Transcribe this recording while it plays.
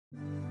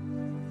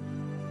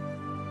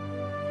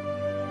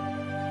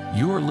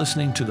You are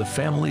listening to the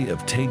Family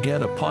of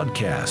Taygeta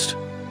podcast.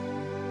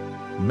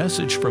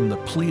 Message from the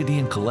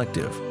Pleiadian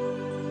Collective.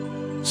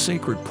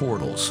 Sacred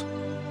Portals.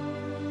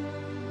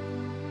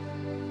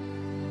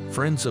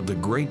 Friends of the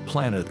great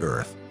planet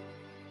Earth.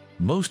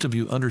 Most of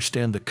you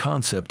understand the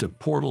concept of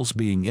portals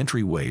being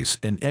entryways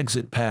and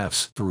exit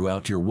paths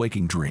throughout your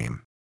waking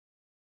dream.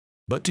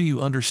 But do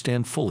you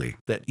understand fully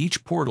that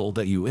each portal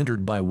that you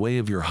entered by way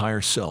of your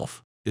higher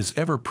self is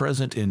ever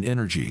present in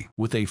energy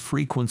with a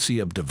frequency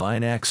of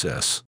divine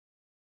access?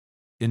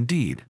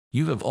 Indeed,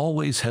 you have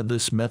always had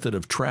this method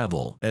of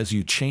travel as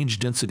you change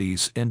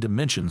densities and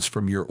dimensions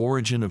from your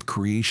origin of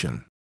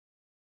creation.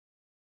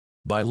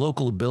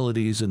 Bilocal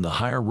abilities in the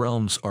higher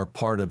realms are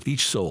part of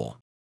each soul.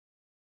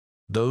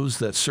 Those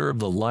that serve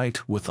the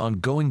light with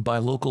ongoing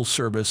bilocal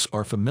service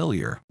are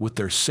familiar with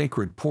their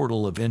sacred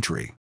portal of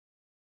entry.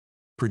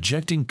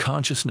 Projecting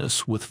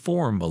consciousness with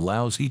form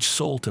allows each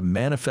soul to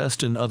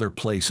manifest in other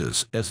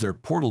places as their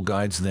portal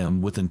guides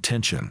them with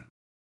intention.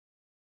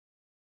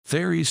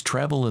 Fairies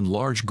travel in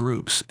large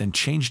groups and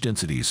change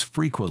densities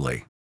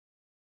frequently.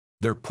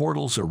 Their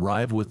portals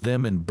arrive with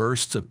them in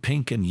bursts of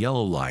pink and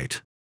yellow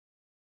light.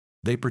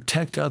 They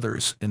protect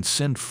others and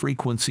send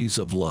frequencies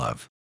of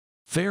love.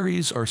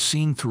 Fairies are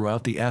seen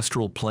throughout the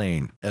astral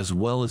plane as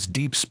well as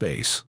deep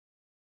space.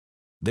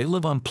 They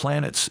live on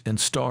planets and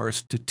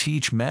stars to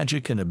teach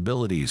magic and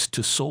abilities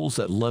to souls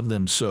that love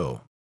them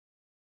so.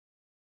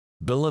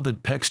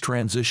 Beloved pecks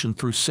transition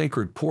through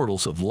sacred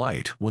portals of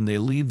light when they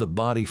leave the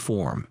body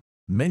form.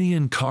 Many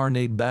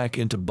incarnate back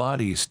into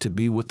bodies to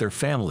be with their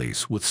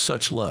families with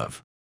such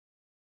love.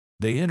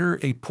 They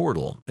enter a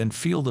portal and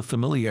feel the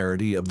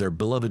familiarity of their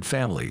beloved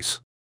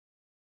families.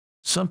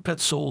 Some pet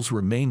souls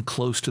remain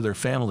close to their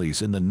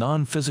families in the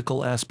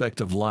non-physical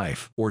aspect of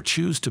life or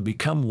choose to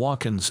become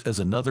walk-ins as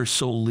another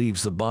soul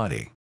leaves the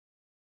body.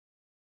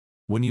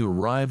 When you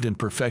arrived in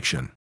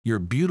perfection, your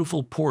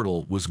beautiful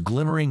portal was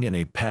glimmering in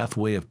a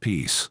pathway of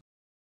peace.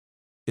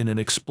 In an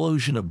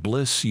explosion of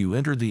bliss you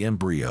entered the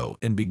embryo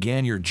and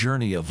began your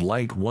journey of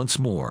light once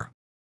more.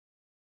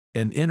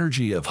 An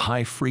energy of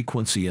high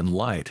frequency and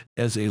light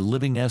as a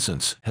living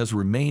essence has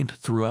remained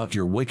throughout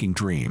your waking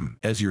dream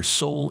as your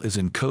soul is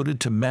encoded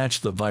to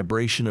match the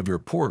vibration of your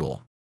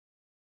portal.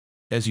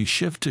 As you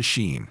shift to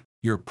sheen,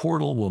 your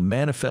portal will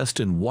manifest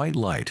in white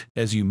light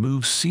as you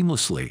move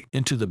seamlessly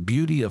into the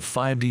beauty of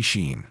 5D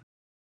sheen.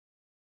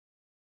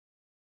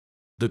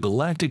 The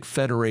Galactic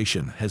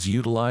Federation has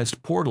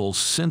utilized portals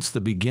since the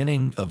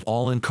beginning of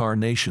all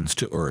incarnations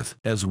to Earth,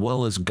 as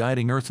well as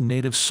guiding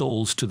Earth-native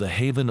souls to the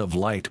haven of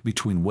light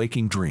between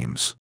waking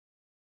dreams.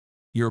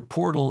 Your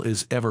portal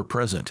is ever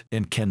present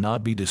and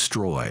cannot be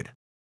destroyed.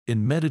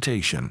 In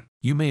meditation,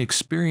 you may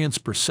experience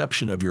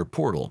perception of your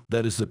portal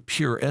that is the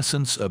pure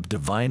essence of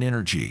divine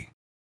energy.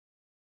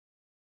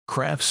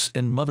 Crafts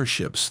and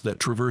motherships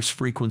that traverse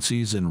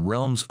frequencies in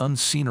realms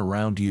unseen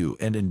around you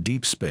and in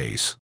deep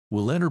space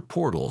will enter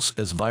portals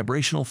as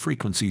vibrational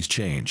frequencies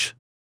change.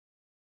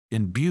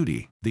 In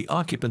beauty, the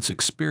occupants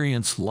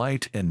experience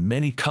light and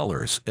many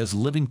colors as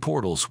living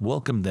portals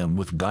welcome them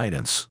with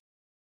guidance.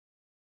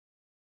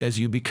 As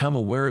you become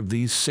aware of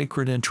these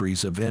sacred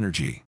entries of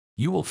energy,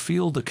 you will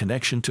feel the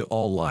connection to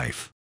all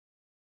life.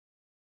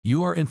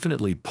 You are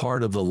infinitely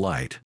part of the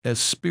light as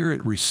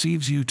spirit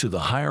receives you to the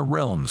higher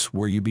realms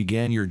where you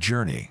began your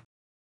journey.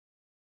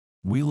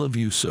 We love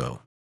you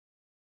so.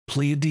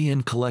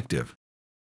 Pleiadian Collective.